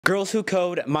Girls Who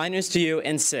Code, My News to You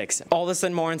in 6. All this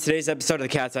and more in today's episode of the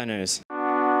Cat's Eye News.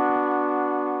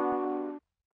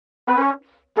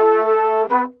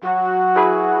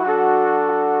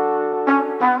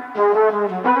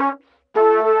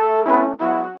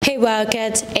 Hey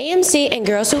Wildcats, AMC and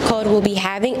Girls Who Code will be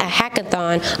having a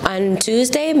hackathon on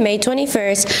Tuesday, May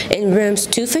 21st in rooms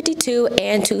 252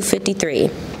 and 253,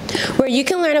 where you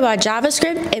can learn about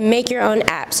JavaScript and make your own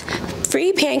apps.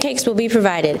 Free pancakes will be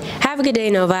provided. Have a good day,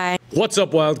 Novi. What's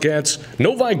up, Wildcats?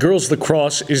 Novi Girls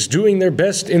Lacrosse is doing their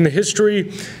best in the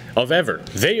history of ever.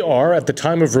 They are, at the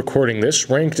time of recording this,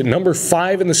 ranked number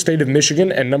 5 in the state of Michigan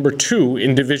and number 2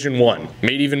 in Division 1.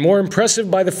 Made even more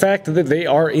impressive by the fact that they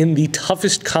are in the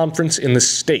toughest conference in the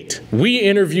state. We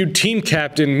interviewed team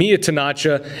captain Mia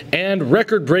Tanacha and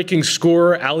record-breaking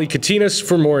scorer Ali Katinas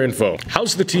for more info.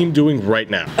 How's the team doing right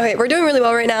now? Okay, we're doing really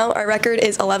well right now. Our record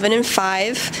is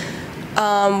 11-5.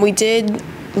 We did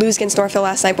lose against Northville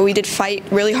last night, but we did fight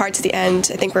really hard to the end.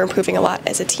 I think we're improving a lot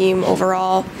as a team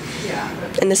overall,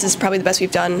 and this is probably the best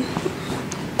we've done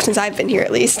since I've been here,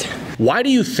 at least. Why do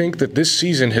you think that this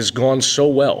season has gone so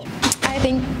well? I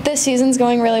think this season's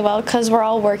going really well because we're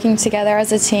all working together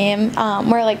as a team.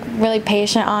 We're like really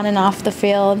patient on and off the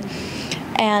field,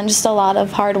 and just a lot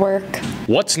of hard work.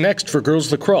 What's next for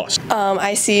girls lacrosse?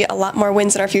 I see a lot more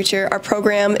wins in our future. Our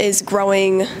program is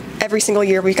growing every single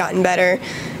year. We've gotten better.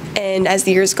 And as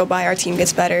the years go by, our team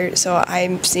gets better, so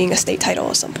I'm seeing a state title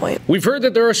at some point. We've heard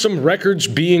that there are some records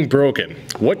being broken.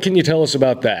 What can you tell us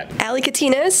about that? Ali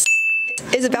Katinas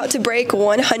is about to break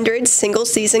 100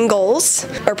 single-season goals.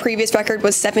 Our previous record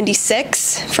was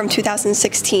 76 from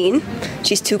 2016.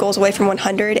 She's 2 goals away from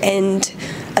 100 and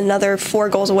another 4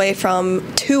 goals away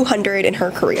from 200 in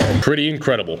her career. Pretty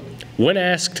incredible. When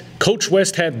asked, Coach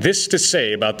West had this to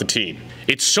say about the team.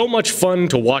 It's so much fun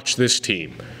to watch this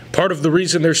team. Part of the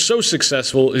reason they're so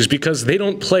successful is because they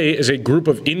don't play as a group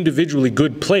of individually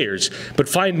good players, but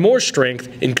find more strength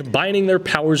in combining their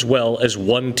powers well as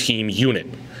one team unit.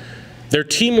 Their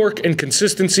teamwork and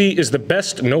consistency is the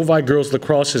best Novi Girls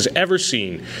Lacrosse has ever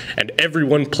seen, and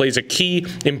everyone plays a key,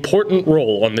 important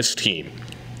role on this team.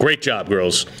 Great job,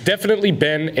 girls. Definitely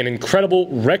been an incredible,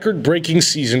 record-breaking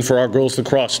season for our girls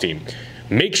lacrosse team.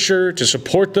 Make sure to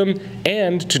support them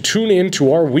and to tune in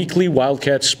to our weekly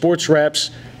Wildcats Sports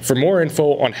Wraps for more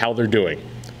info on how they're doing.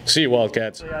 See you,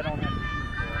 Wildcats.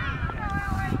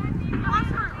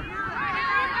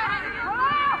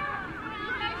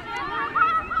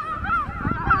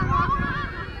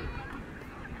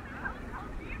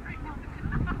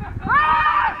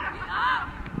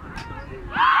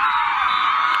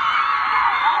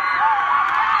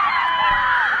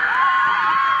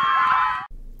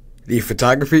 The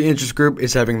Photography Interest Group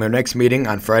is having their next meeting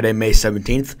on Friday, May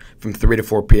 17th from 3 to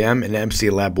 4 p.m. in MC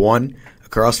Lab 1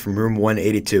 across from room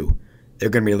 182. They're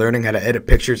going to be learning how to edit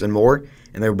pictures and more,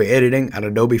 and they'll be editing on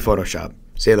Adobe Photoshop.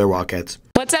 See you there, Wildcats.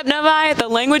 What's up, Novi? The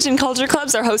Language and Culture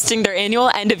Clubs are hosting their annual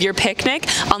end-of-year picnic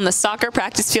on the soccer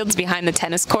practice fields behind the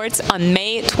tennis courts on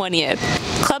May 20th.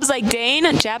 Clubs like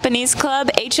Dane, Japanese Club,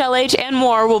 HLH, and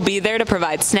more will be there to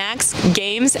provide snacks,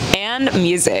 games, and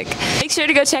music. Make sure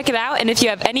to go check it out, and if you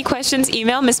have any questions,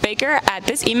 email Ms. Baker at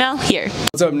this email here.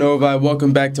 What's up, Novi?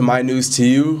 Welcome back to My News to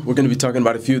You. We're going to be talking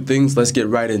about a few things. Let's get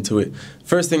right into it.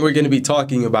 First thing we're going to be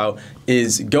talking about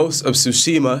is Ghost of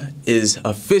Tsushima is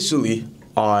officially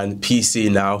on PC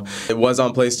now. It was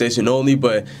on PlayStation only,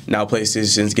 but now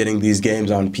PlayStation's getting these games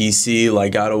on PC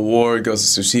like God of War,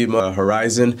 Ghost of Tsushima,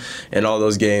 Horizon, and all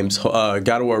those games. God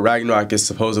of War Ragnarok is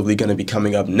supposedly going to be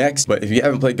coming up next, but if you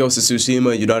haven't played Ghost of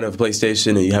Tsushima, you don't have a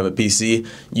PlayStation, and you have a PC,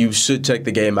 you should check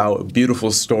the game out.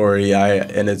 Beautiful story,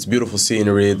 and it's beautiful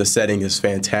scenery. The setting is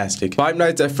fantastic. Five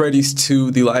Nights at Freddy's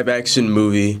 2, the live-action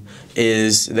movie,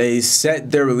 they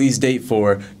set their release date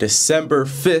for December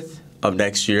 5th of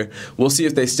next year. We'll see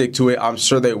if they stick to it. I'm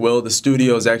sure they will. The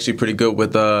studio is actually pretty good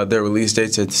with their release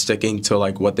dates and sticking to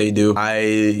like what they do.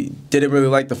 I didn't really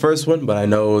like the first one, but I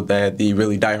know that the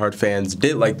really diehard fans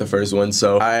did like the first one,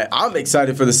 so I'm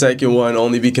excited for the second one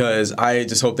only because I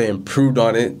just hope they improved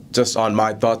on it, just on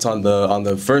my thoughts on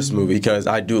the first movie, because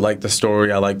I do like the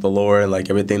story, I like the lore, and like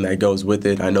everything that goes with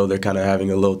it. I know they're kind of having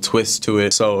a little twist to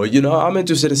it, so you know, I'm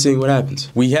interested in seeing what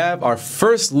happens. We have our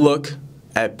first look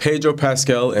at Pedro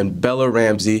Pascal and Bella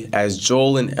Ramsey as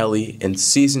Joel and Ellie in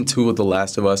Season 2 of The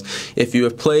Last of Us. If you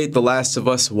have played The Last of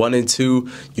Us 1 and 2,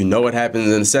 you know what happens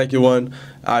in the second one.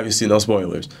 Obviously, no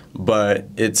spoilers, but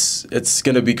it's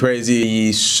going to be crazy.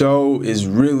 The show is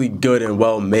really good and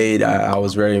well made. I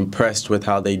was very impressed with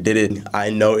how they did it.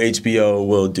 I know HBO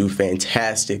will do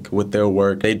fantastic with their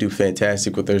work. They do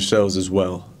fantastic with their shows as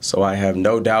well. So I have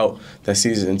no doubt that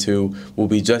Season 2 will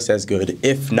be just as good,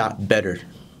 if not better,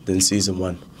 than Season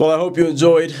 1. Well, I hope you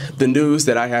enjoyed the news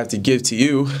that I have to give to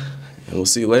you, and we'll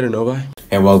see you later, Novi.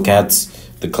 Hey, Wildcats,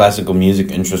 the Classical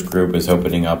Music Interest Group is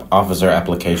opening up officer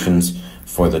applications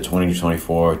for the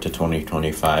 2024 to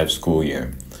 2025 school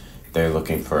year. They're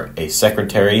looking for a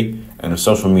secretary and a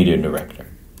social media director.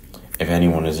 If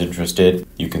anyone is interested,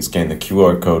 you can scan the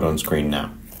QR code on screen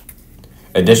now.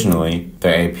 Additionally, the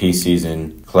AP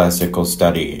Season Classical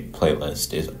Study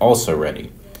playlist is also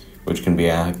ready, which can be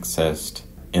accessed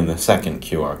in the second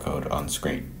QR code on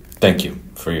screen. Thank you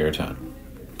for your time.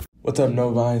 What's up,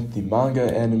 Novi? The manga,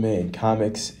 anime, and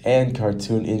comics and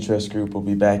cartoon interest group will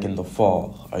be back in the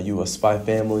fall. Are you a Spy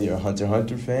Family or Hunter x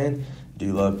Hunter fan? Do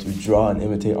you love to draw and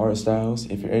imitate art styles?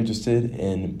 If you're interested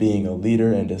in being a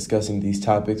leader and discussing these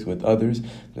topics with others,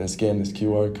 then scan this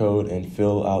QR code and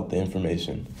fill out the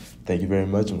information. Thank you very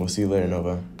much, and we'll see you later,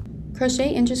 Nova. Crochet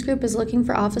Interest Group is looking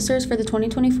for officers for the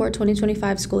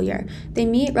 2024-2025 school year. They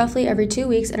meet roughly every 2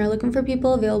 weeks and are looking for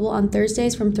people available on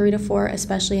Thursdays from 3 to 4,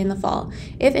 especially in the fall.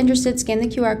 If interested, scan the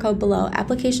QR code below.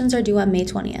 Applications are due on May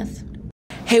 20th.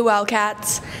 Hey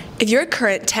Wildcats! If you're a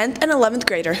current 10th and 11th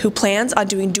grader who plans on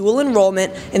doing dual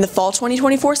enrollment in the fall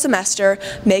 2024 semester,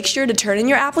 make sure to turn in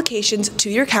your applications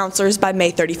to your counselors by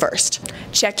May 31st.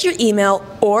 Check your email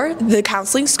or the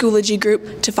Counseling Schoology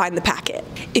group to find the packet.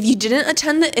 If you didn't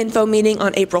attend the info meeting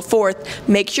on April 4th,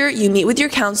 make sure you meet with your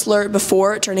counselor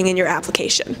before turning in your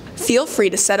application. Feel free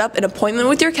to set up an appointment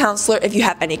with your counselor if you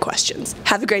have any questions.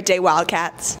 Have a great day,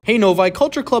 Wildcats! Hey Novi,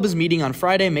 Culture Club is meeting on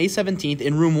Friday, May 17th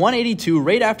in room 182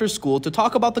 right after school to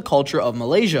talk about the culture of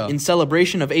Malaysia in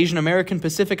celebration of Asian American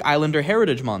Pacific Islander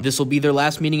Heritage Month. This will be their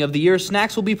last meeting of the year.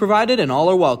 Snacks will be provided and all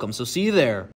are welcome, so see you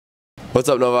there. What's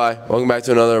up, Novi? Welcome back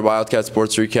to another Wildcat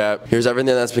Sports Recap. Here's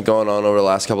everything that's been going on over the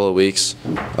last couple of weeks.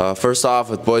 First off,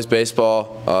 with boys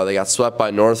baseball, they got swept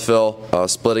by Northville,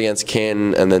 split against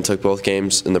Canton, and then took both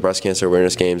games in the breast cancer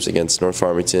awareness games against North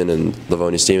Farmington and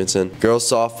Livonia Stevenson. Girls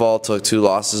softball took 2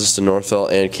 losses to Northville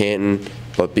and Canton,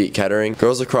 but beat Kettering.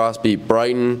 Girls lacrosse beat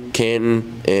Brighton,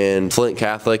 Canton, and Flint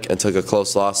Catholic and took a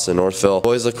close loss to Northville.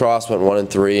 Boys lacrosse went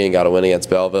 1-3 and got a win against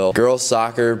Belleville. Girls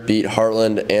soccer beat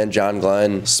Heartland and John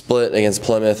Glenn, split against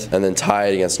Plymouth, and then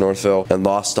tied against Northville and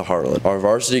lost to Heartland. Our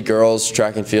varsity girls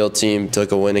track and field team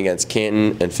took a win against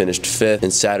Canton and finished 5th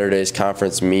in Saturday's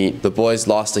conference meet. The boys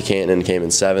lost to Canton and came in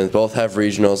 7th. Both have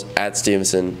regionals at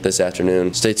Stevenson this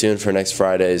afternoon. Stay tuned for next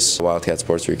Friday's Wildcat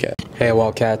Sports Recap. Hey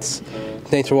Wildcats.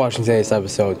 Thanks for watching today's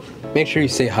episode. Make sure you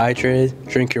stay hydrated,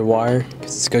 drink your water,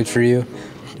 because it's good for you.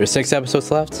 There's 6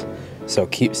 episodes left, so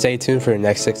stay tuned for the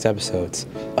next 6 episodes.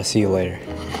 I'll see you later.